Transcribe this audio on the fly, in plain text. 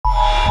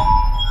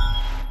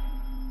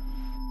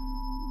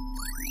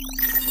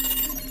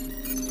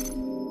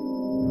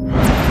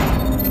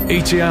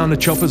ETA on the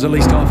chopper's at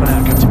least half an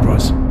hour, Captain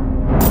Price.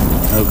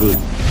 No good.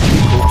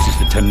 Corpses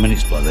for 10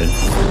 minutes by then.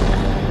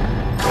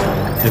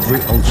 Every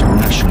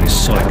ultranationalist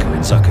psycho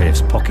in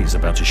Zakhaev's pocket is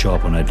about to show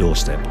up on our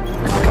doorstep,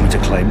 coming to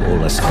claim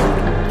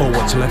al-Asad. Or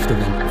what's left of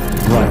him.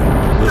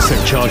 Right. We'll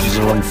set charges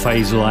along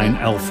phase line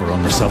Alpha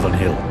on the southern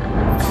hill.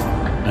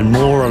 And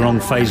more along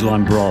phase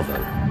line Bravo.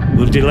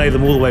 We'll delay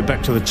them all the way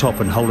back to the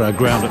top and hold our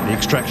ground at the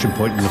extraction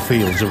point in the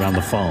fields around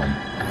the farm.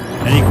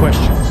 Any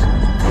questions?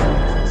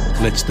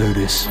 Let's do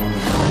this.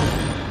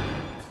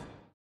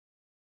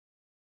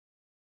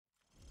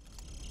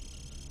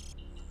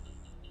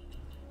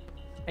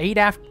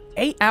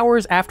 8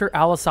 hours after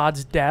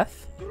al-Assad's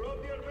death.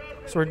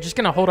 So we're just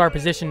gonna hold our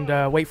position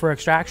to wait for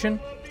extraction.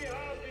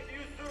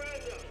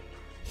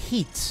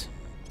 Heat.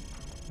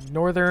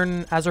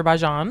 Northern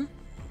Azerbaijan.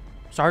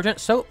 Sergeant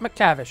Soap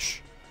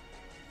McTavish.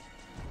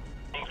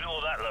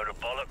 Ignore that load of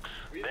bollocks.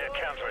 Their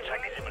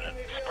counterattack is imminent.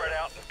 Spread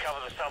out and cover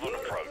the southern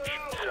approach.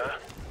 Sir,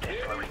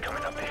 they're slowly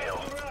coming up the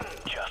hill.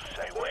 Just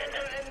say when.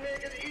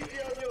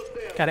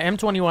 Got an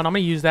M21. I'm gonna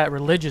use that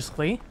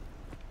religiously.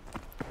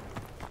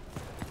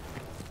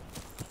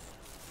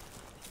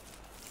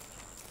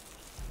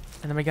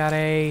 And then we got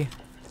a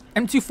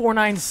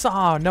M249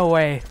 SAW. No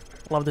way.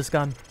 Love this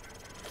gun.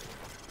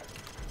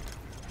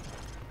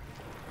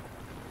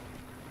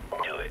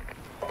 Do it.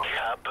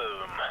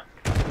 Kaboom.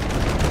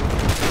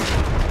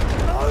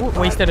 Ooh,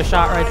 wasted a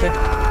shot right there.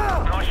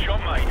 Nice shot,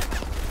 mate.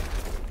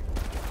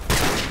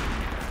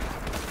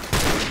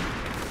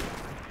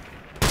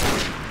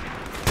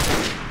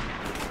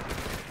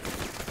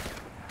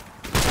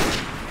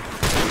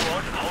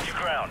 Squad, hold your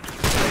ground.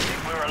 They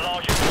think we're a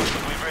larger force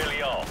than we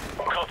really are.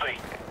 Copy.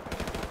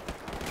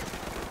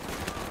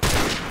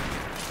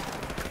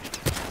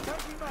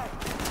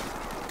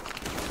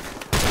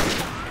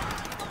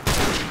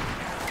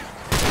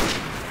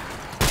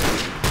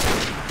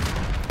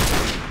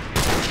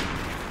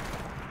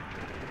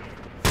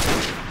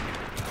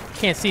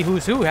 Can't see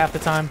who's who half the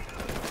time.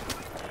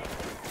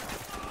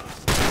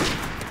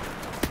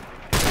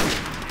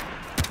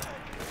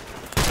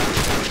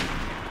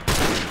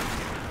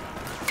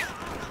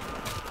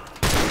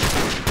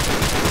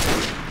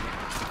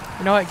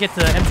 You know what? Get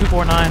the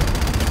M249.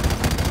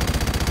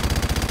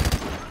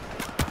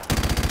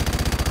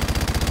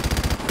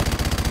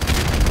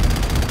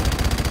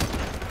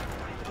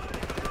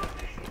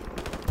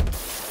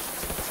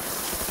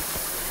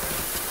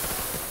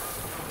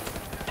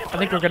 I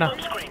think we're gonna.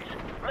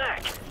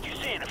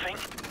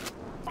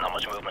 Not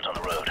much movement on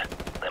the road.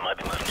 They might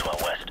be moving to our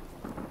west.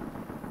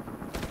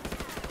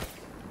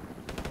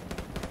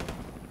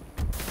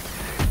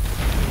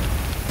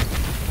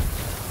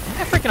 Is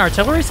that freaking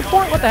artillery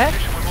support? What the heck?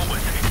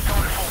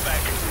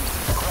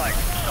 Right,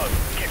 so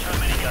get to the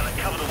minigun and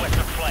cover the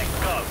western flank.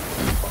 Go.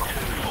 2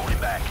 falling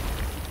back.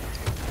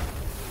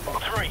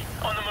 3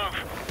 on the move.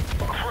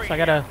 3. So I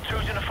gotta.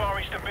 2's in the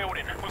far eastern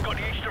building. We've got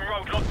the eastern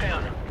road locked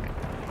down.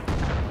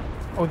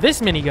 Oh,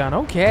 this minigun.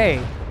 Okay.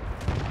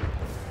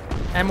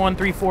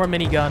 M134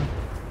 minigun.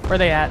 Where are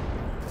they at?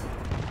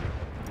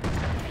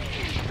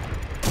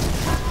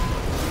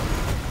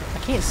 I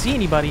can't see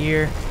anybody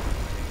here.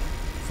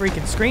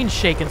 Freaking screen's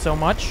shaking so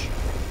much.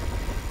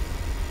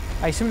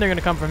 I assume they're gonna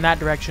come from that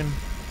direction.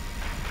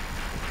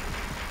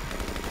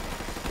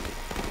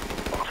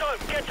 So,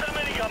 get to the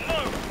minigun.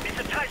 Move. It's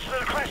attached to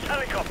the crashed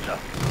helicopter.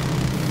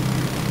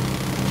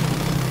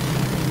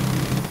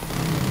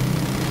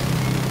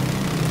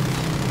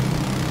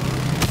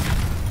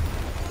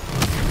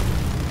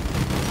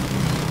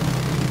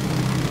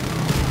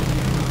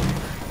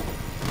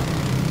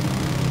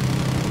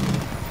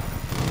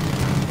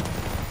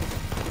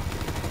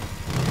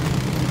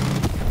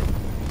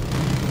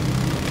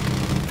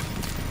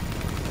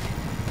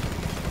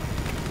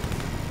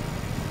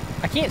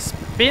 I can't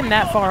spin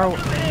that far away.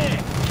 The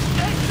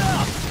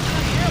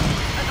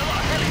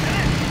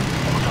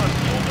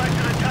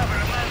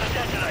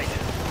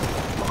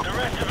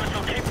rest of us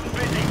will keep them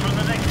busy from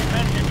the next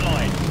defensive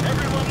line.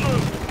 Everyone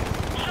move.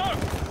 So,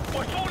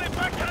 we're falling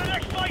back to the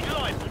next phase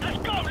line. Let's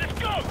go, let's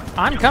go.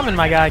 I'm coming,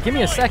 my guy. Give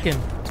me a second.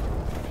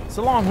 It's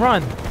a long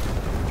run.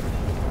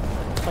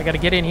 So I gotta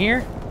get in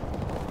here.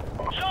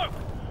 So,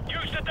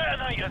 use the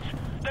detonators.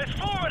 There's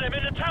 4 of them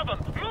in the tavern.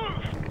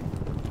 Move.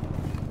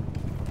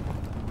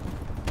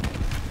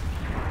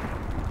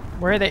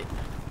 Where are they?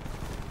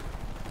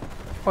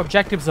 Oh,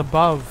 objectives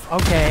above.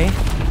 Okay.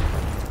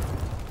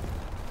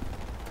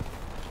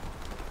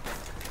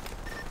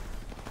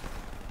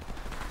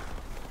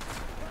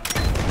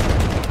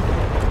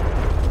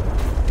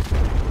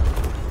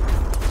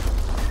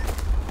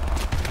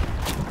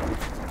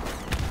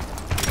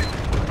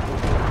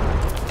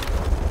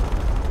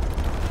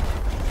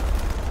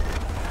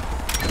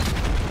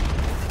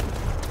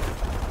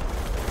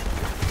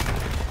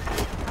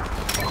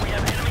 We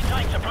have enemy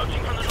tanks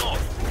approaching from the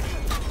north.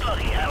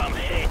 Bloody hell, I'm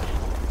hit.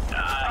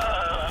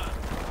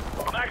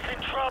 Mac's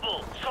in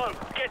trouble. So,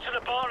 get to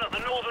the barn at the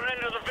northern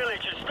end of the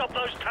village and stop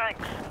those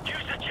tanks.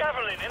 Use the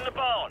javelin in the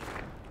barn.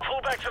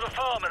 Fall back to the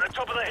farm at the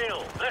top of the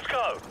hill. Let's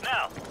go,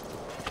 now.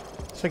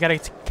 So we gotta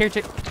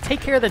take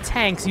care of the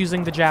tanks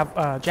using the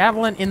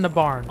javelin in the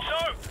barn.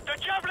 So, the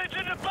javelin's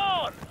in the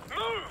barn!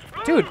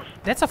 Move! Dude,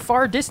 that's a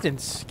far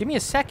distance. Give me a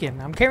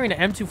second. I'm carrying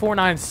an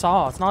M249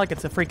 saw. It's not like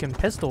it's a freaking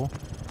pistol.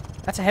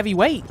 That's a heavy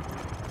weight.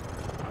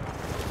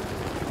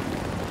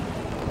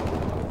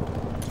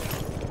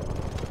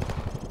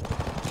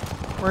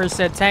 Where is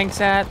said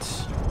tanks at?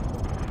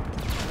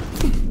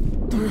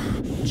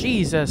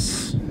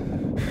 Jesus.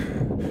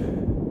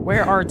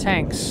 Where are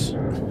tanks?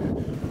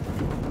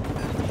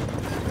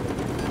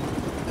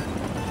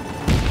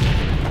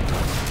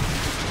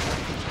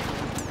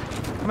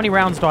 How many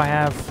rounds do I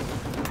have?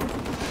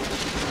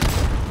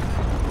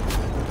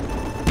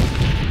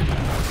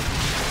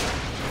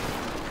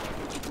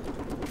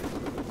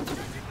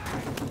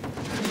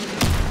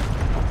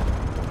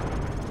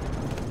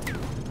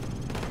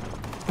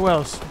 Who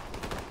else?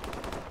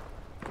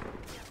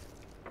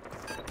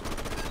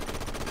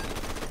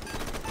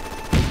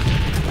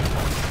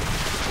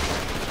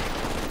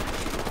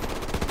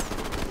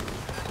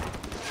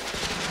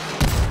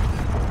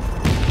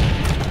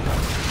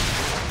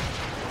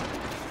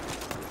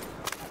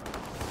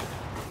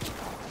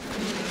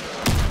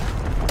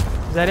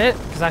 Is that it?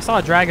 Because I saw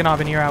a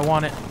Dragonov in here. I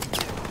want it.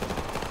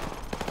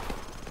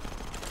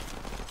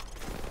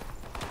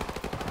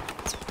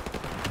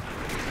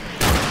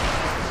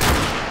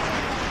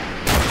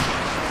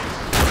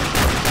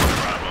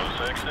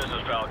 Bravo 6, this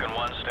is Falcon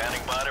 1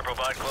 standing by to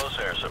provide close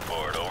air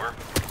support. Over.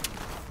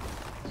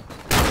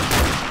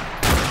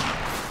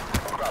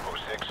 Bravo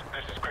 6,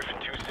 this is Griffin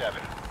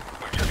 2-7.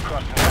 We've just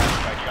crossed the line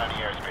by Johnny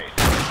airspace.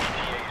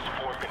 ETA is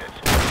 4 minutes.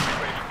 Be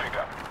ready for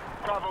pickup.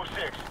 Bravo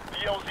 6,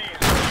 the LZ is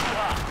too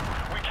hot.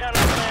 We cannot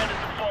land at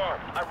the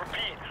farm. I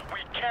repeat,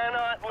 we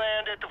cannot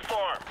land at the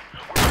farm.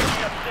 We're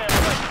picking up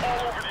satellites all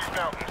over these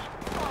mountains.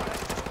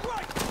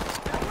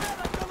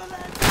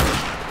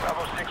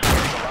 Bravo 6 is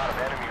getting a lot of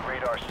enemy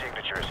radar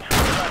signatures. We're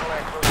trying to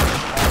land closer to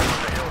the bottom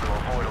of the hill to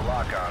avoid a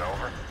lock-on.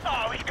 Over.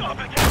 Oh, he's got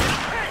to be taking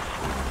a piss!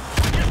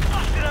 We just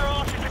busted our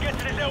asses to get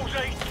to this LZ,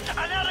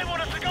 and now they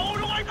want us to go all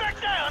the way back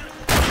down.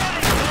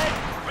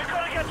 We've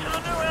got to get to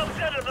the new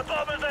LZ at the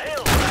bottom of the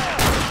hill.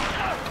 Now!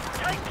 Go!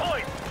 Take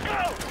point!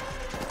 Go!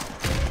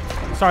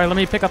 Sorry, let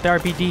me pick up the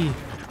RPG.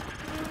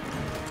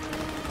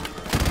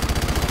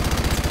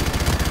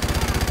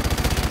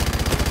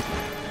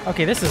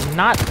 Okay, this is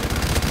not...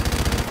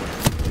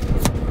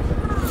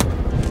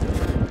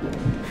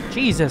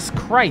 Jesus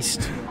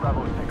Christ.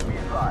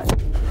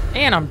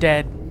 And I'm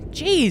dead.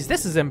 Jeez,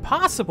 this is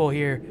impossible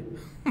here.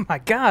 Oh my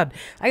god.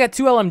 I got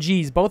 2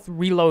 LMGs. Both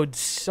reload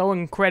so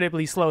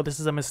incredibly slow. This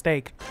is a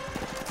mistake.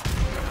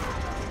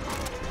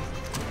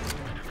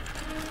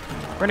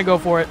 We're gonna go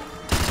for it.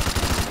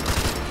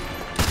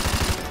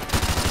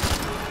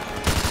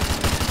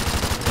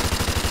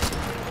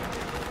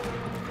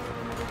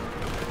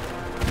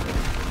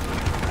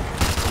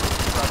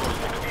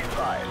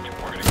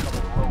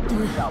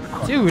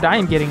 Dude, I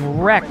am getting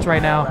wrecked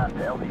right now. Copy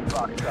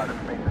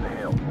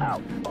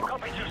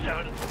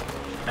 2-7.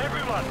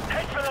 Everyone,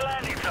 head for the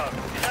landing zone.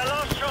 It's our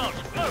last chance.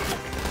 Move!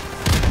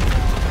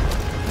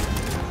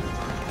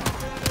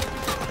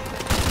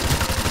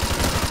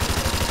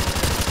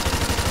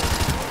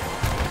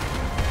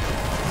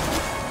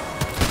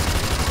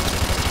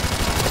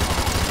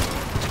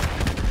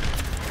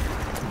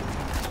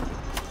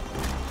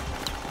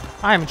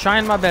 I am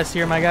trying my best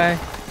here, my guy.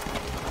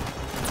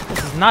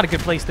 This is not a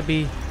good place to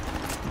be.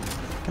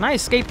 Can I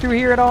escape through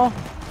here at all?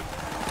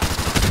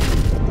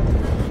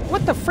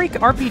 What the freak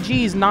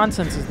RPG's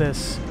nonsense is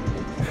this?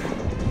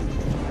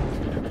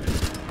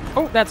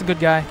 Oh, that's a good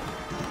guy.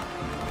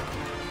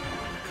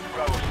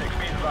 Bravo 6,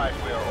 be advised,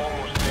 we are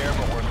almost there,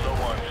 but we're low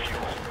on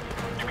fuel.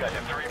 You guys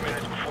have 3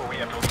 minutes before we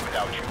have to leave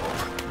without you.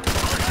 Over.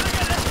 We're gonna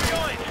get left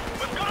behind.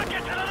 We've got to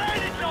get to the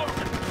landing zone.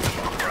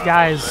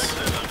 Guys. This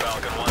is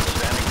Falcon 1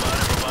 standing by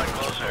to provide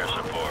close air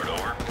support.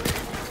 Over.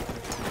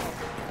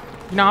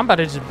 You know, I'm about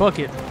to just book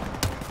it.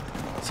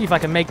 See if I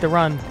can make the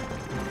run.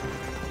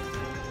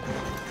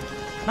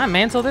 Can I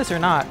mantle this or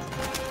not?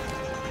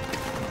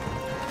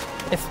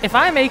 If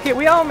I make it,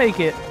 we all make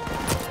it.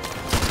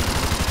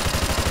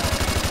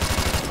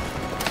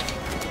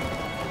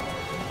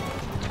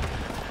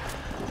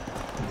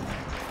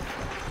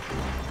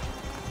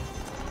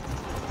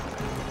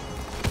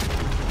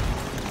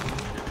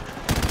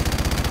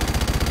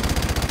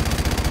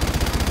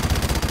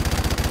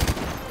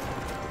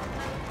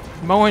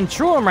 Mowing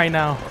through him right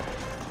now.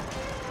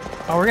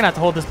 Oh, we're gonna have to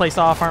hold this place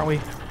off, aren't we?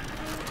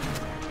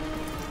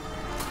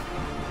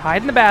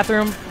 Hide in the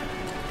bathroom.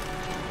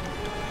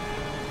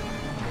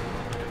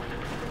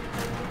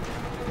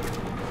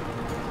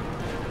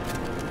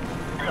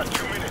 We got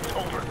 2 minutes.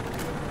 Over.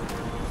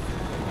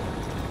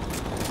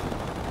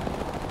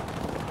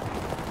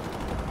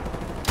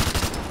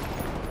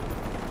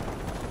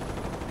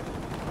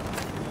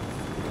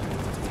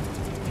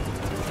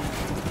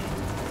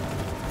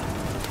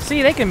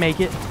 See, they can make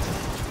it.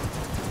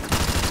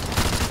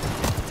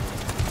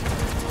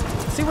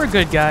 See, we're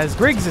good, guys.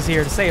 Griggs is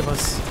here to save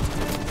us.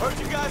 Heard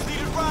you guys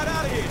needed a ride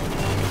out of here.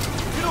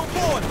 Get on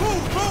board.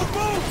 Move, move,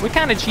 move. We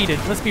kind of cheated.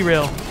 Let's be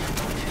real.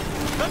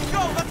 Let's go,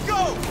 let's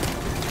go!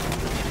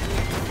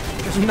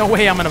 There's no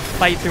way I'm gonna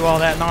fight through all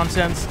that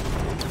nonsense.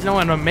 There's no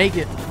way I'm gonna make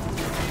it.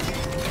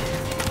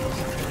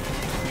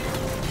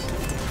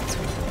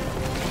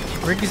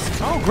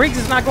 Griggs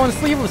is not going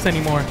sleeveless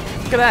anymore.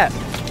 Look at that.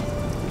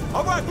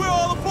 All right, we're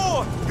all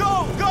aboard.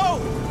 Go, go!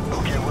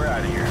 Okay, we're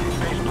out of here.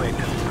 Faceplate,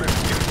 this is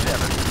Griffin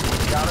 27.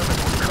 We got him and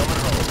we're coming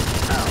home.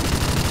 Out.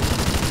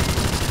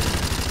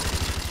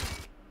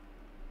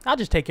 I'll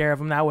just take care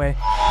of him that way.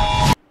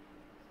 I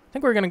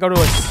think we're gonna go to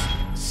a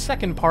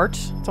second part.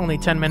 It's only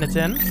 10 minutes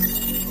in.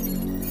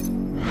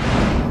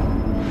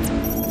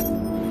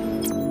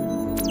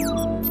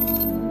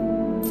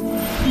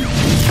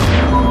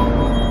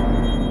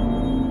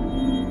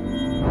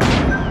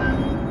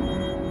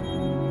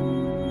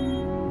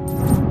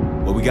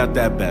 We got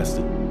that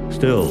bastard.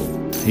 Still,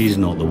 he's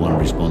not the one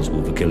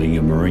responsible for killing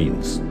your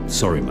Marines.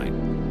 Sorry, mate.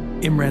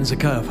 Imran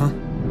Zakhaev, huh?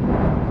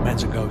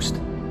 Man's a ghost.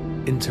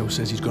 Intel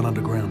says he's gone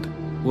underground.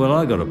 Well,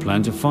 I got a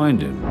plan to find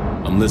him.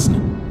 I'm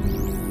listening.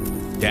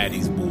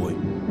 Daddy's boy.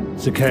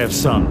 Zakhaev's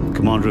son,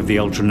 commander of the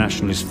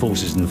ultranationalist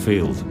forces in the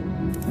field.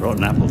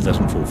 Rotten apple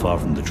doesn't fall far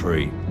from the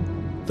tree.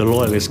 The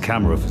loyalist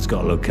Kamarov has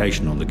got a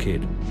location on the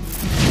kid.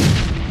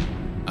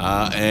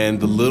 And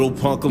the little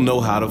punk'll know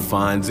how to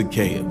find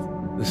Zakhaev.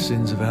 The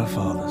sins of our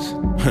fathers.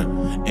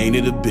 Ain't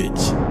it a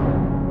bitch?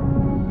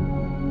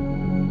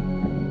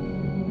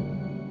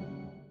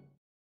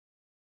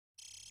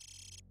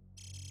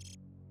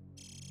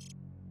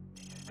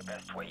 The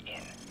best way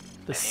in.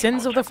 The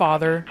sins of the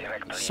father,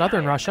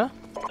 southern Russia.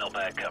 Not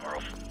bad,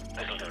 Kamarov.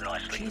 This'll do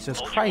nicely. Jesus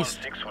Vulture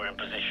Christ. 1-6, we're in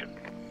position.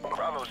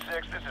 Bravo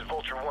 6, this is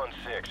Vulture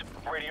 1-6.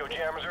 Radio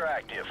jammers are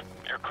active.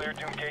 You're cleared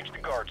to engage the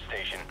guard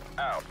station.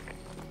 Out.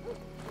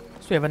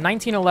 So we have a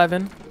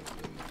 1911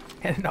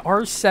 and an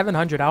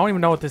R700. I don't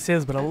even know what this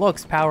is, but it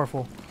looks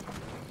powerful.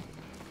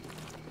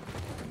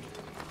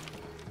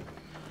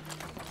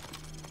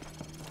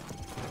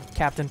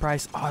 Captain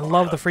Price. Oh, I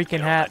love the freaking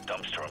hat.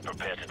 Dumpster and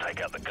prepare to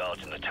take out the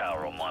guards in the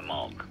tower on my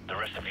mark. The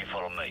rest of you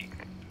follow me.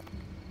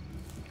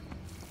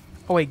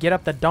 Oh wait, get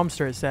up the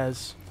dumpster, it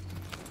says.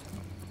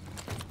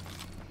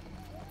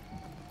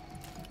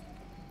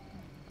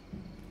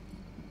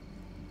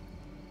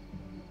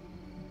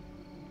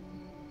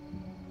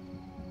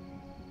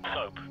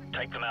 Soap,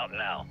 take them out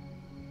now.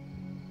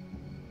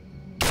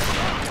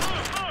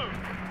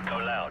 Go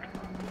loud.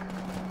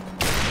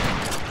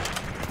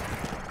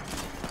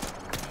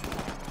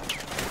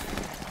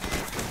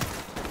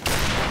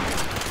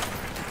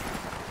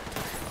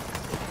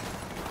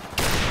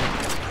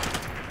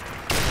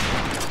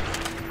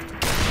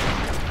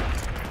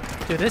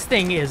 Dude, this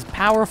thing is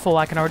powerful,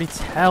 I can already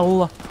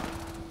tell.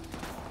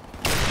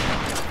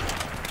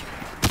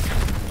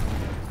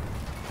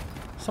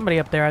 Somebody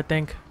up there, I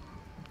think.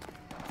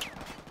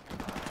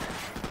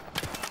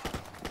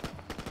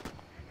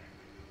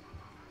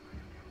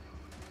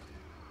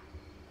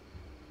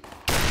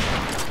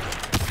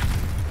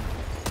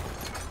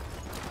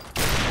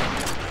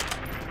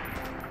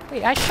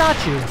 Wait, I shot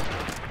you.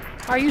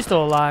 How are you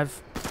still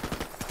alive?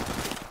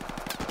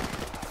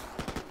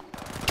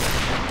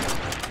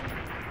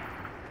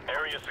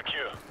 Area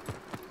secure.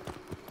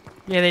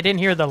 Yeah, they didn't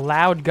hear the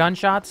loud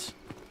gunshots.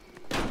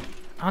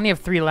 I only have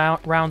 3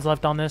 rounds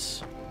left on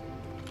this.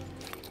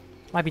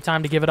 Might be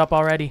time to give it up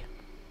already.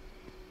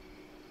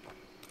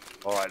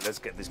 All right, let's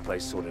get this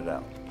place sorted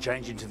out.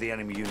 Change into the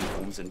enemy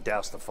uniforms and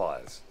douse the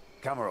fires.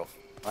 Kamarov,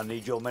 I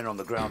need your men on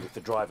the ground if the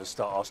drivers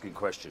start asking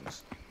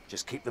questions.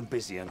 Just keep them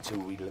busy until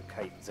we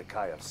locate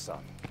Zakhaev's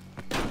son.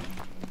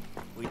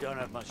 We don't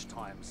have much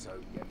time, so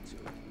get to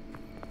it.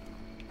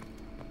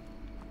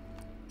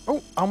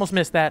 Oh, almost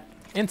missed that.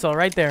 Intel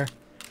right there.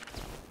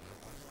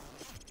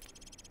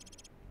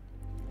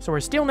 So we're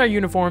stealing their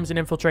uniforms and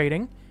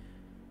infiltrating.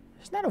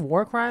 Isn't that a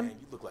war crime? Man,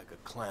 you look like a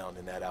clown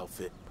in that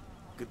outfit.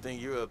 Good thing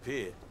you're up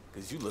here,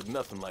 because you look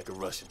nothing like a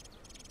Russian.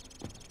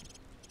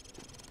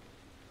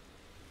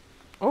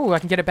 Oh, I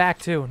can get it back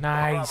too.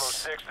 Bravo Nice.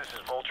 6, this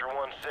is Vulture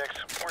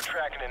 1-6. We're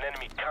tracking an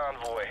enemy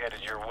convoy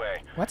headed your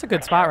way. That's a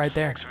good spot right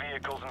there. 6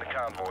 vehicles in the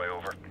convoy,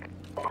 over.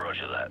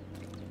 Roger that.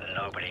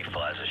 Nobody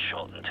fires a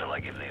shot until I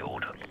give the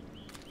order.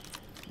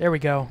 There we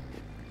go.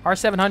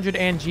 R700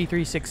 and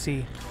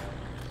G36C.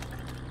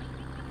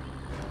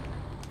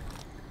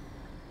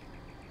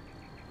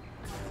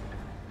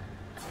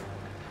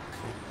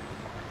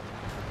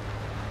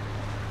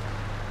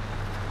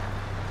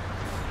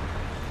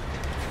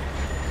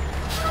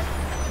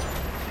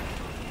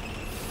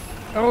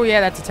 Oh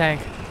yeah, that's a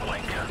tank.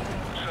 Blanker.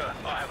 Sir,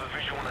 I have a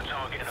visual on the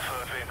target in a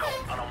third vehicle,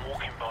 and I'm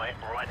walking by it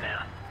right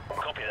now.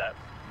 Copy that.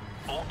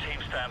 All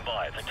teams stand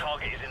by. The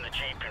target is in the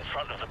Jeep in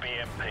front of the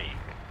BMP.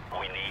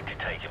 We need to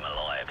take him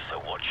alive, so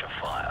watch your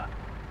fire.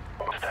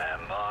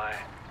 Stand by.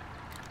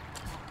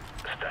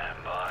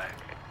 Stand by.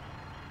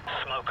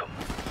 Smoke him.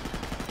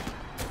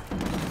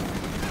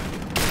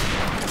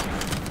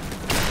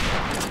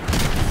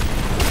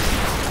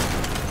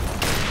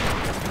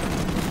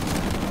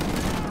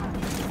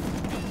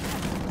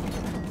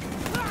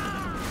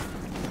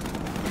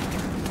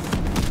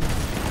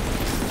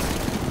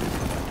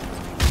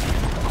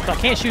 So I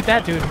can't shoot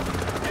that dude.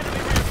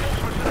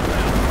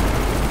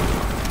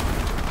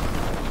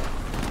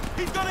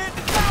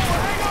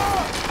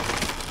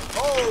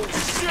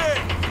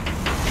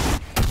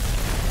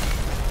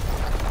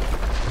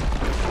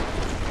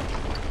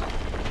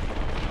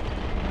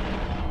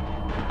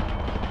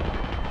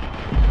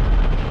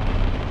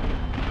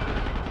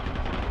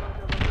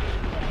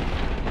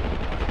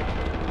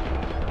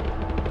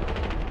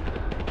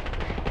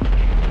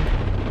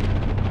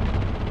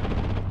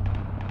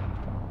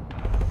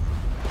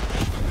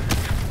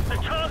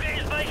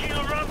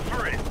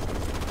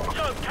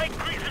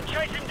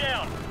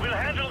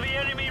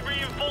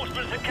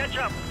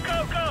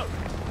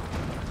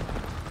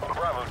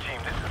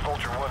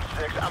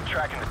 I'm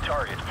tracking the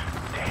target.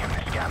 Damn,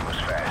 this guy moves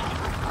fast.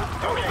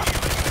 Okay,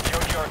 he's leaving the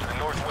junkyard to the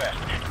northwest.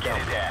 Get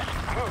his ass.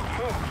 Move.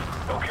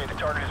 Okay, the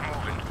target is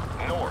moving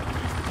north.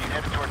 He's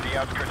headed towards the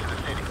outskirts of the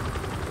city.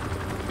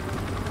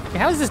 Okay,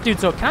 how is this dude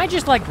so... Can I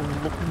just, like,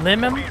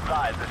 limb him? Be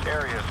advised, this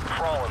area is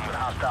crawling with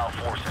hostile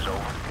forces.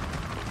 Over.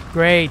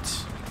 Great.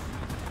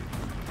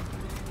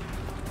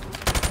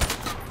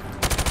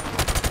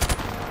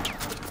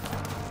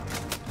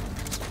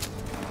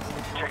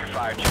 Check your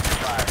fire. We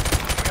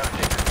gotta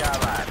take this guy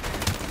alive.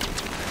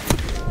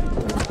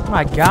 Oh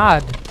my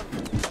god.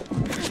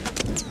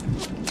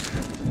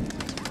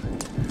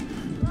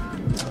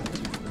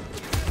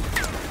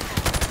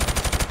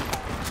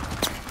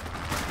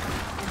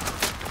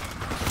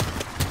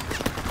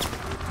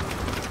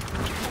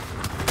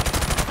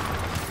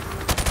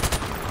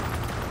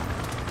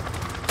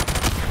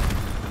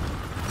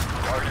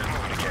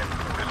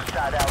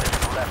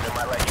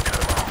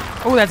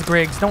 Oh, that's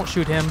Griggs. Don't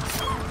shoot him.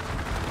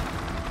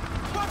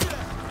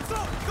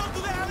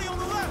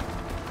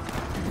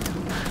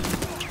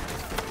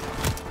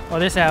 Oh,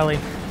 this alley.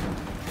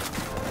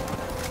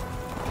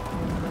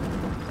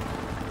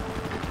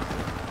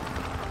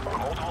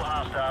 Multiple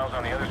hostiles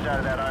on the other side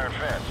of that iron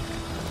fence.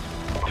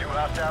 2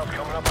 hostiles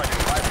coming up on your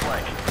right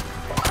flank.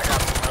 I got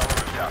moving on the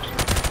rooftops.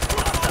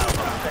 Hostiles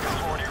on the second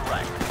floor to your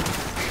right.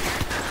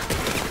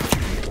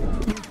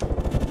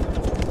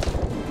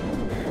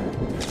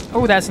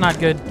 Oh, that's not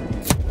good.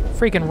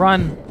 Freaking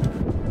run.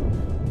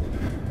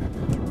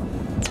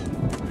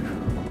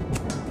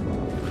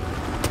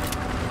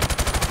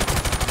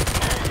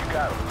 You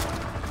got him.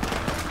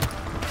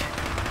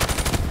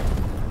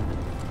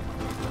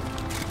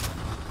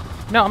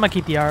 No, I'm gonna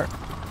keep the art.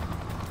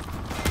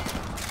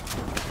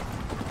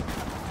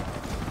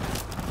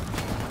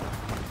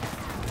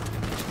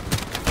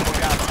 One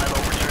guy behind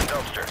over to your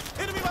dumpster.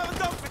 Enemy by the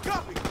dumpster,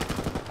 copy!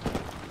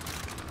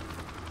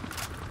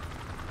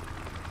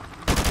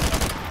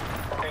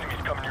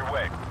 Enemies coming your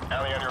way.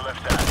 Alley on your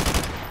left side.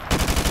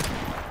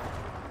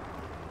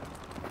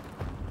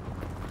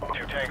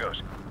 2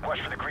 tangos. Watch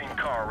for the green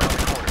car around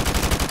the corner.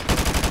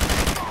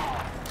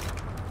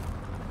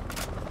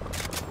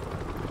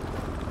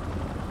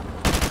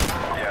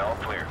 Yeah, all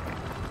clear.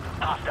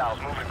 Hostiles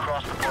moving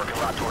across the parking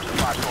lot towards the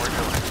 5-story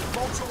building.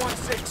 Vulture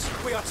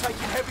 1-6, we are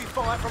taking heavy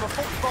fire from a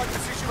fortified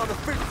position on the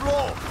 5th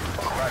floor.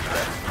 Roger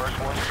that. First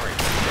one's free.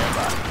 Stand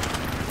by.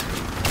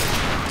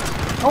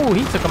 Oh,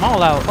 he took them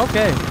all out.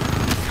 Okay.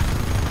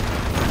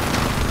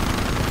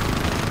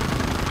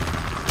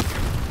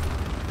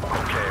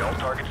 Okay, all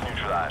targets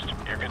neutralized.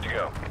 You're good to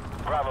go.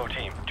 Bravo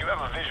team, do you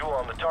have a visual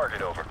on the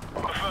target? Over.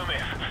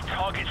 Affirmative.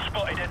 Target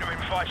spotted entering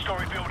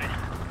 5-story building.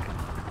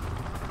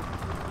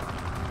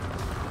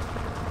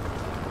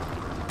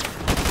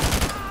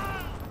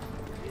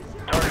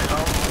 Target is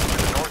on the move to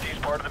the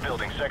northeast part of the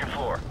building, 2nd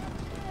floor.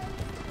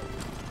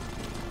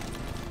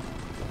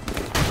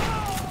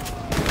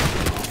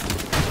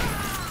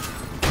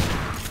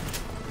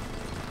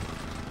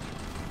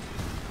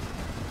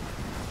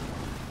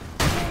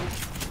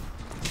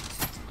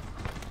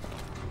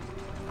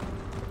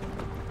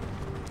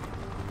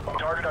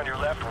 Target on your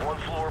left, 1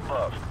 floor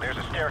above. There's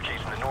a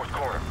staircase in the north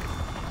corner.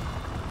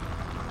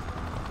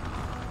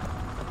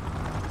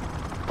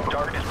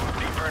 Target is moved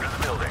deeper into the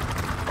building.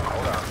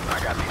 Hold on, I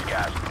got these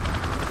guys.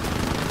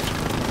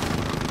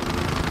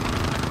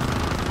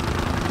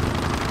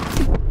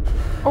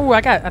 Oh,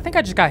 I think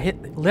I just got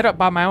lit up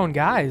by my own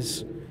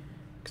guys.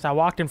 Because I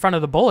walked in front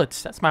of the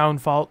bullets. That's my own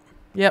fault.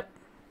 Yep.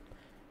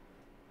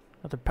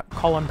 Another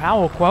Colin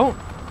Powell quote.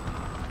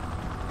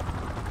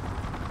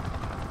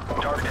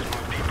 Target is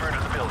moved deeper into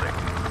the building.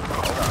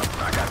 Hold on,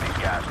 I got these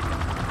guys.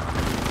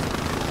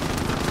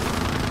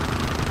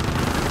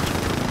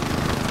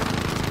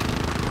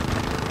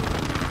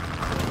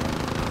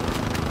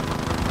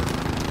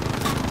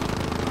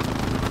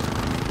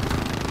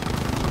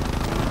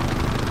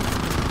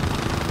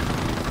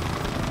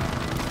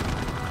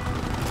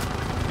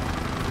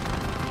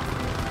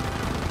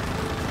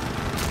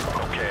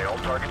 Okay, all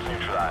targets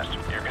neutralized.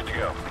 You're good to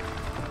go.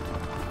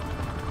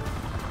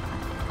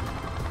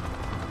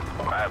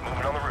 Alright,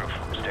 moving on the roof.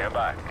 Stand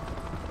by.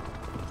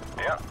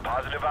 Yeah,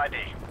 positive ID.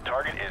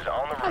 Target is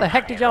on the roof. How the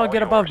heck did y'all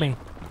get above me?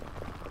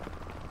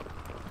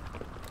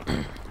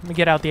 Let me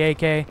get out the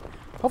AK.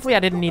 Hopefully I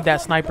didn't need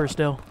that sniper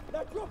still.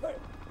 Now drop it!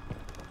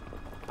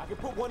 I can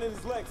put one in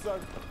his leg, son.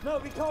 No,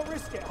 we can't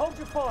risk it. Hold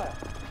your fire.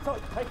 So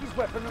take his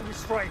weapon and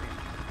restrain him.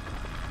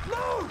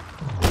 No!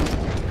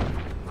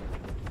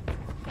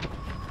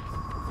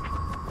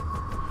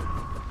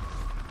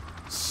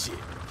 Shit,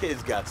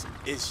 kid's got some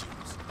issues.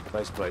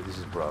 Faceplate, this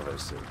is Bravo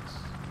 6.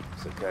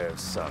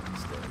 Zakhaev's son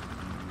is dead.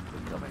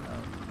 We're coming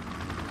home.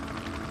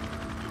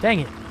 Dang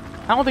it.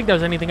 I don't think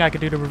there's anything I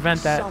could do to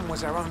prevent that. Son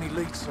was our only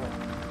lead, sir.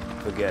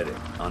 Forget it.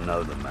 I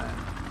know the man.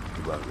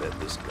 He won't let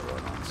this go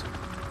unanswered.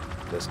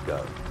 Let's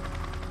go.